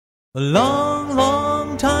A long,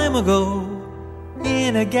 long time ago,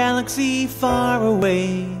 in a galaxy far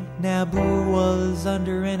away, Naboo was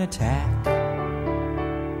under an attack.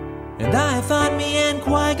 And I thought me and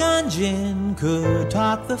Qui-Gon Jinn could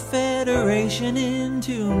talk the Federation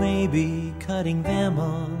into maybe cutting them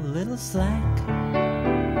a little slack.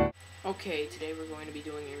 Okay, today we're going to be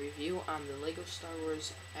doing a review on the LEGO Star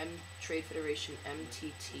Wars Trade Federation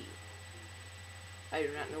MTT. I do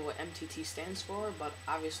not know what MTT stands for, but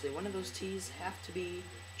obviously one of those T's have to be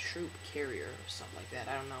Troop Carrier or something like that.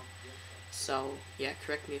 I don't know. So, yeah,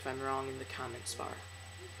 correct me if I'm wrong in the comments bar.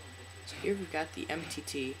 So here we've got the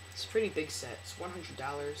MTT. It's a pretty big set. It's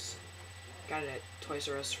 $100. Got it at Toys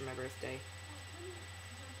R Us for my birthday.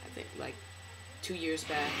 I think like 2 years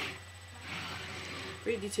back.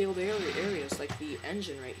 Pretty detailed areas, like the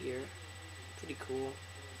engine right here. Pretty cool.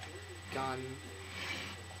 Gun.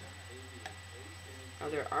 Now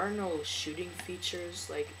there are no shooting features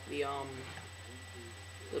like the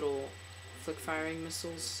little flick firing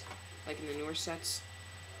missiles like in the newer sets.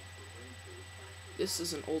 This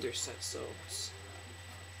is an older set, so it's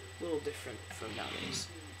a little different from nowadays.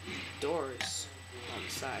 Doors on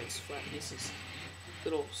the sides, flat pieces,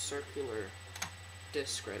 little circular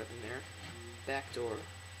disc right up in there. Back door,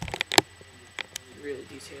 really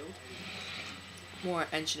detailed. More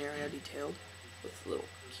engine area detailed with little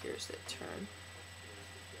gears that turn.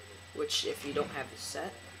 Which, if you don't have the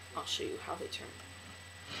set, I'll show you how they turn.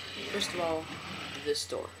 First of all, this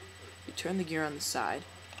door. You turn the gear on the side,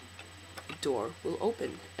 the door will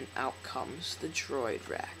open, and out comes the droid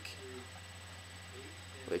rack,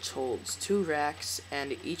 which holds 2 racks,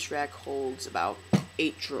 and each rack holds about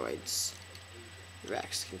 8 droids. The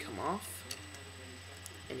racks can come off,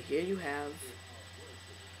 and here you have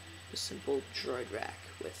a simple droid rack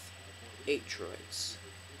with 8 droids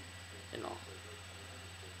in all.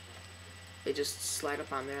 They just slide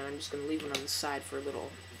up on there, and I'm just going to leave one on the side for a little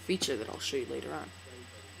feature that I'll show you later on.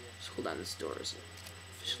 Just hold on, this door is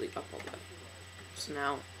officially up all the way. So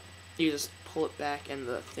now, you just pull it back and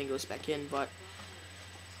the thing goes back in, but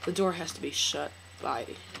the door has to be shut by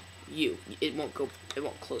you. It won't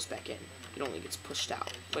close back in. It only gets pushed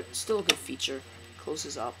out. But it's still a good feature.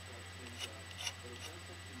 Closes up.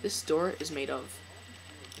 This door is made of,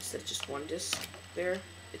 instead of just one disc there,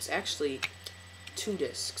 it's actually 2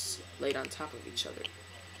 discs laid on top of each other.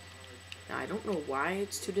 Now I don't know why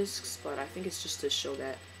it's 2 discs, but I think it's just to show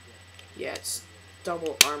that, yeah, it's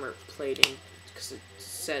double armor plating, because it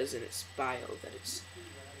says in its bio that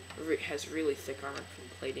it has really thick armor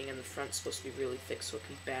plating, and the front's supposed to be really thick so it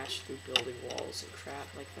can bash through building walls and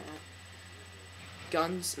crap like that.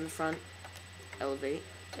 Guns in the front elevate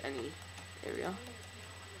to any area,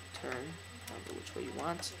 turn, I don't know which way you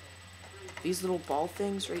want. These little ball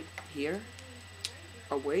things right here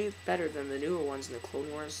are way better than the newer ones in the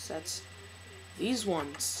Clone Wars sets. These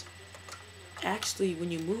ones, actually,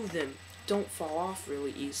 when you move them, don't fall off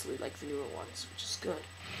really easily like the newer ones, which is good.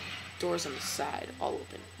 Doors on the side, all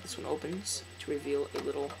open. This one opens to reveal a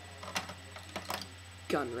little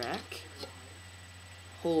gun rack.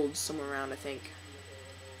 Holds somewhere around, I think,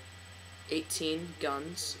 18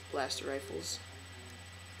 guns, blaster rifles,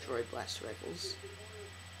 droid blaster rifles,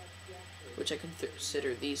 which I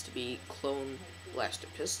consider these to be clone blaster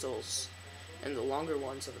pistols, and the longer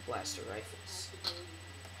ones are the blaster rifles.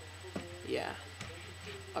 Yeah.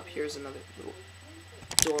 Up here's another little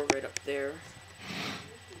door right up there.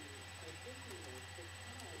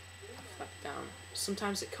 Flap down.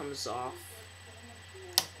 Sometimes it comes off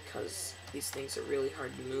because these things are really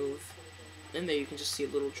hard to move. In there you can just see a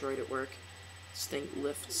little droid at work. This thing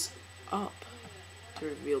lifts up to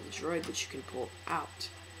reveal the droid, which you can pull out.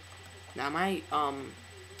 Now my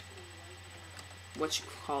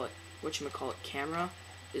whatchamacallit camera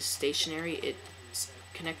is stationary. It's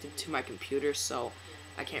connected to my computer, so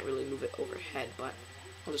I can't really move it overhead, but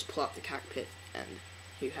I'll just pull out the cockpit, and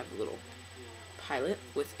here you have a little pilot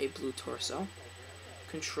with a blue torso,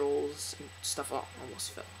 controls and stuff. Oh,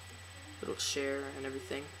 almost fell. Little chair and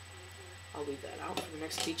everything. I'll leave that out for the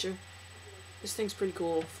next feature. This thing's pretty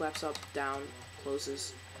cool. Flaps up, down,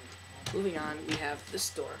 closes. Moving on, we have this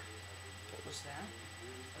door. What was that?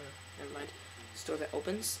 Never mind. This door that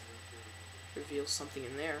opens reveals something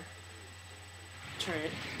in there. Turn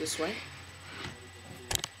it this way.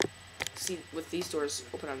 See, with these doors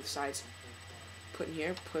open on the sides, put in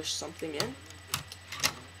here, push something in.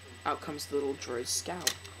 Out comes the little droid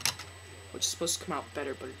scout, which is supposed to come out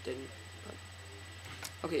better, but it didn't. But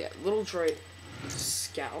okay, yeah, little droid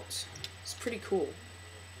scout. It's pretty cool.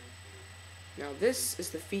 Now this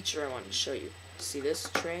is the feature I wanted to show you. See this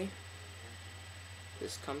tray?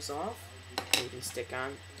 This comes off, and you can stick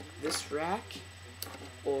on this rack,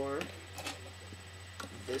 or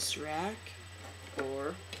this rack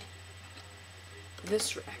or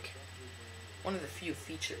this rack. One of the few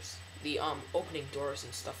features. The opening doors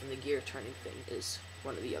and stuff and the gear turning thing is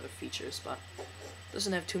one of the other features, but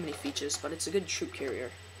doesn't have too many features, but it's a good troop carrier.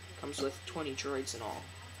 Comes with 20 droids in all.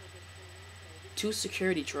 2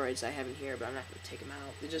 security droids I have in here, but I'm not going to take them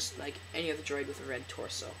out. They're just like any other droid with a red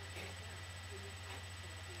torso.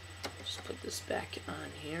 Just put this back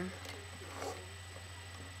on here.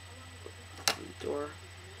 The door.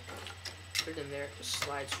 Put it in there, it just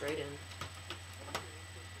slides right in.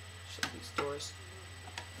 Shut these doors.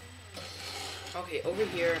 Okay, over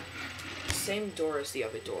here, same door as the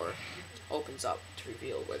other door. Opens up to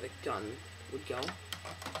reveal where the gun would go.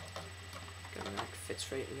 Gun rack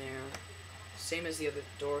fits right in there. Same as the other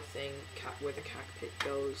door thing, where the cockpit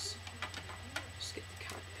goes. Just get the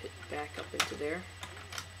cockpit back up into there.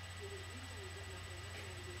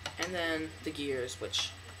 And then the gears,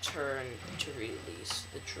 which turn to release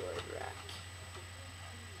the droid rack.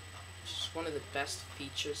 Which is one of the best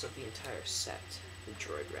features of the entire set, the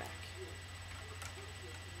droid rack.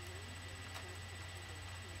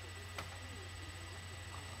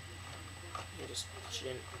 You just push it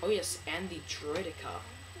in. Oh yes, and the Droideka.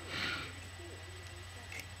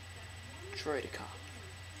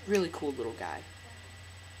 Really cool little guy.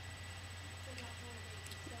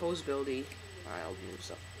 Bose ability. Mild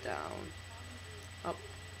moves up, down. Up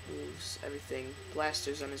moves everything.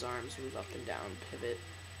 Blasters on his arms move up and down. Pivot.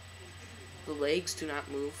 The legs do not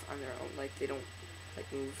move on their own. Like, they don't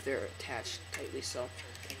move. They're attached tightly, so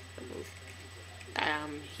they move.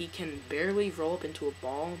 He can barely roll up into a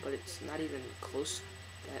ball, but it's not even close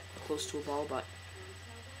to a ball, but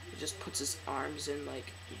he just puts his arms in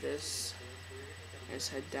like this, and his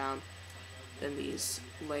head down. Then these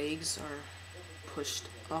legs are pushed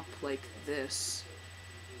up like this.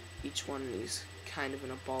 Each one is kind of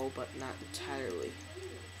in a ball, but not entirely.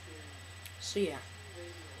 So yeah,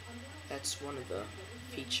 that's one of the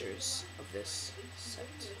features of this set.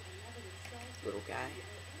 Little guy.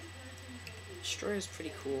 Destroyer is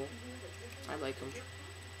pretty cool. I like him.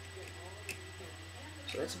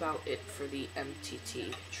 So that's about it for the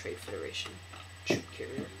MTT Trade Federation troop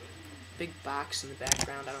carrier. Big box in the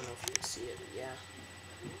background. I don't know if you can see it. Yeah.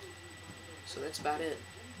 So that's about it.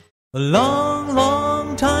 A long,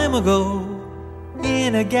 long time ago,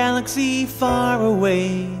 in a galaxy far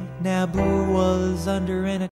away, Naboo was under an